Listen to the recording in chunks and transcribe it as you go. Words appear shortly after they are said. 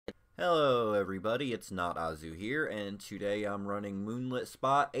Hello everybody, it's not Azu here, and today I'm running Moonlit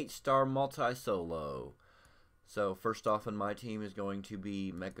Spot 8-star multi-solo. So first off in my team is going to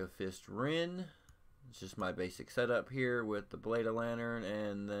be Mecha Fist Rin. It's just my basic setup here with the Blade of Lantern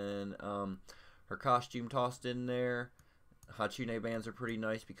and then her costume tossed in there. Hatsune bands are pretty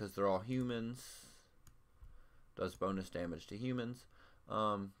nice because they're all humans. Does bonus damage to humans.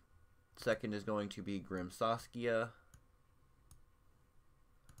 Second is going to be Grim Saskia.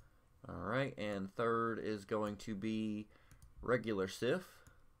 Alright, and third is going to be regular Sif.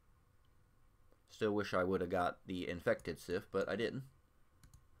 Still wish I would have got the infected Sif, but I didn't.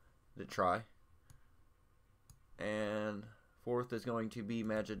 Did try. And fourth is going to be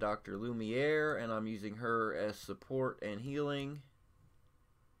Magic Dr. Lumiere, and I'm using her as support and healing.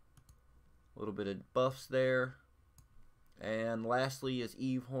 A little bit of buffs there. And lastly is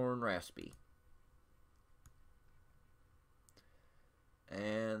Eve Horn Raspy.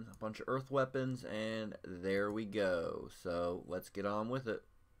 And a bunch of earth weapons, and there we go. So let's get on with it.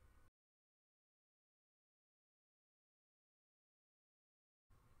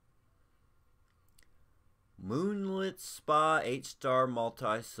 Moonlit Spa 8-star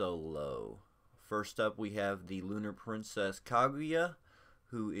multi-solo. First up we have the Lunar Princess Kaguya,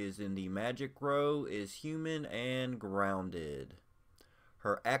 who is in the magic row, is human and grounded.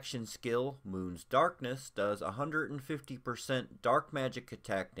 Her action skill, Moon's Darkness, does 150% dark magic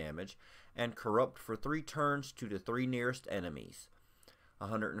attack damage and corrupt for 3 turns to the 3 nearest enemies.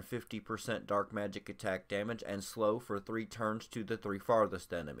 150% dark magic attack damage and slow for 3 turns to the 3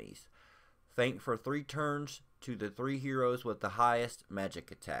 farthest enemies. Faint for 3 turns to the 3 heroes with the highest magic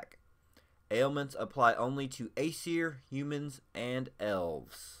attack. Ailments apply only to Aesir, humans, and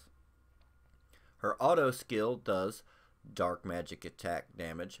elves. Her auto skill does dark magic attack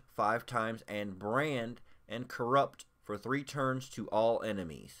damage 5 times and brand and corrupt for 3 turns to all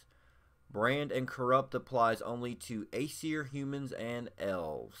enemies. Brand and corrupt applies only to Aesir, humans, and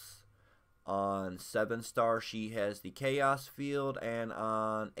elves. On 7-star she has the chaos field, and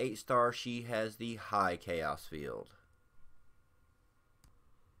on 8-star she has the high chaos field.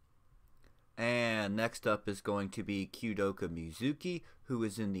 And next up is going to be Kudoka Mizuki, who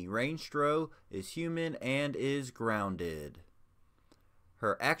is in the ranged row, is human, and is grounded.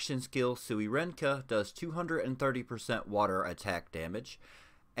 Her action skill, Suirenka, does 230% water attack damage,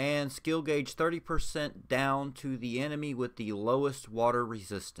 and skill gauge 30% down to the enemy with the lowest water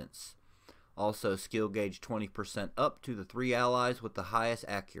resistance. Also skill gauge 20% up to the 3 allies with the highest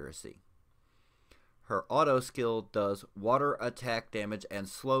accuracy. Her auto skill does water attack damage and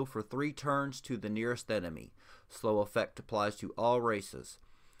slow for 3 turns to the nearest enemy. Slow effect applies to all races.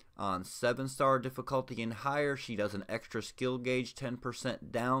 On 7-star difficulty and higher, she does an extra skill gauge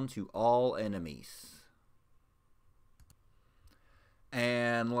 10% down to all enemies.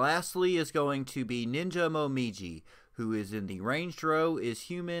 And lastly is going to be Ninja Momiji, who is in the ranged row, is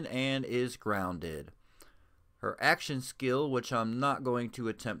human, and is grounded. Her action skill, which I'm not going to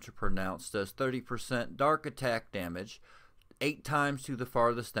attempt to pronounce, does 30% dark attack damage 8 times to the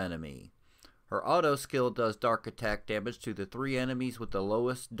farthest enemy. Her auto skill does dark attack damage to the 3 enemies with the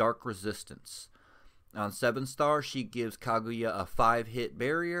lowest dark resistance. On 7-star she gives Kaguya a 5-hit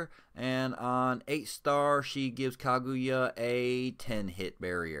barrier, and on 8-star she gives Kaguya a 10-hit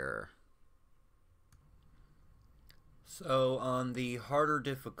barrier. So on the harder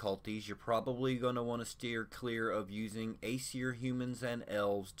difficulties, you're probably going to want to steer clear of using Aesir, humans, and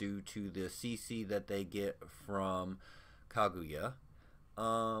elves due to the CC that they get from Kaguya.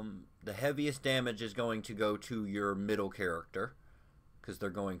 The heaviest damage is going to go to your middle character, because they're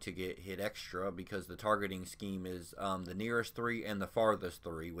going to get hit extra because the targeting scheme is the nearest 3 and the farthest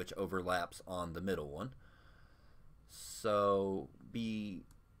 3, which overlaps on the middle one. So be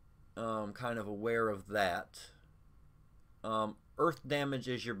kind of aware of that. Earth damage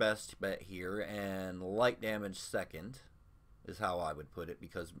is your best bet here, and light damage second is how I would put it,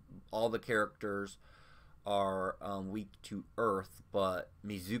 because all the characters are weak to earth, but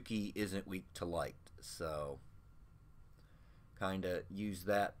Mizuki isn't weak to light, so kind of use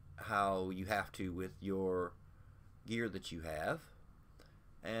that how you have to with your gear that you have.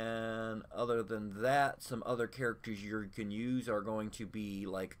 And other than that, some other characters you can use are going to be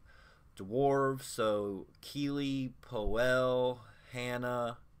like dwarves, so Keely, Poel,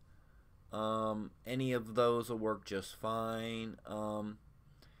 Hannah, any of those will work just fine.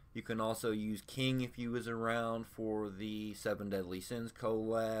 You can also use King if he was around for the 7 Deadly Sins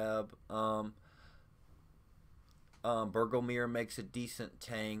collab. Bergelmir makes a decent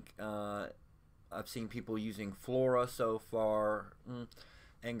tank. I've seen people using Flora so far.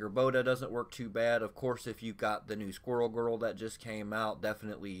 Angerboda doesn't work too bad. Of course, if you got the new Squirrel Girl that just came out,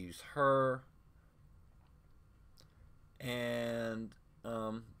 definitely use her. And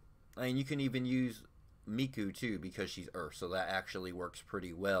I mean, you can even use Miku too because she's Earth, so that actually works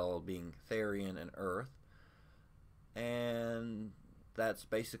pretty well, being Therian and Earth. And that's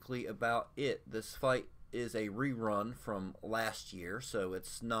basically about it. This fight is a rerun from last year, so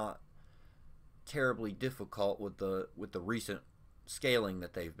it's not terribly difficult with the recent scaling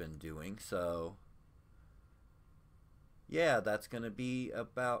that they've been doing. So yeah, that's going to be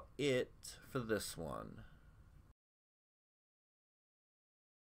about it for this one.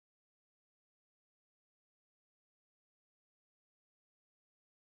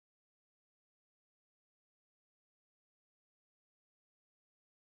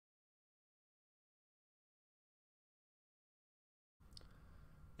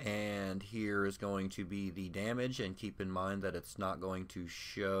 And here is going to be the damage, and keep in mind that it's not going to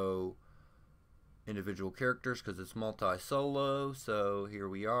show individual characters because it's multi-solo. So here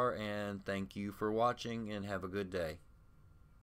we are, and thank you for watching and have a good day.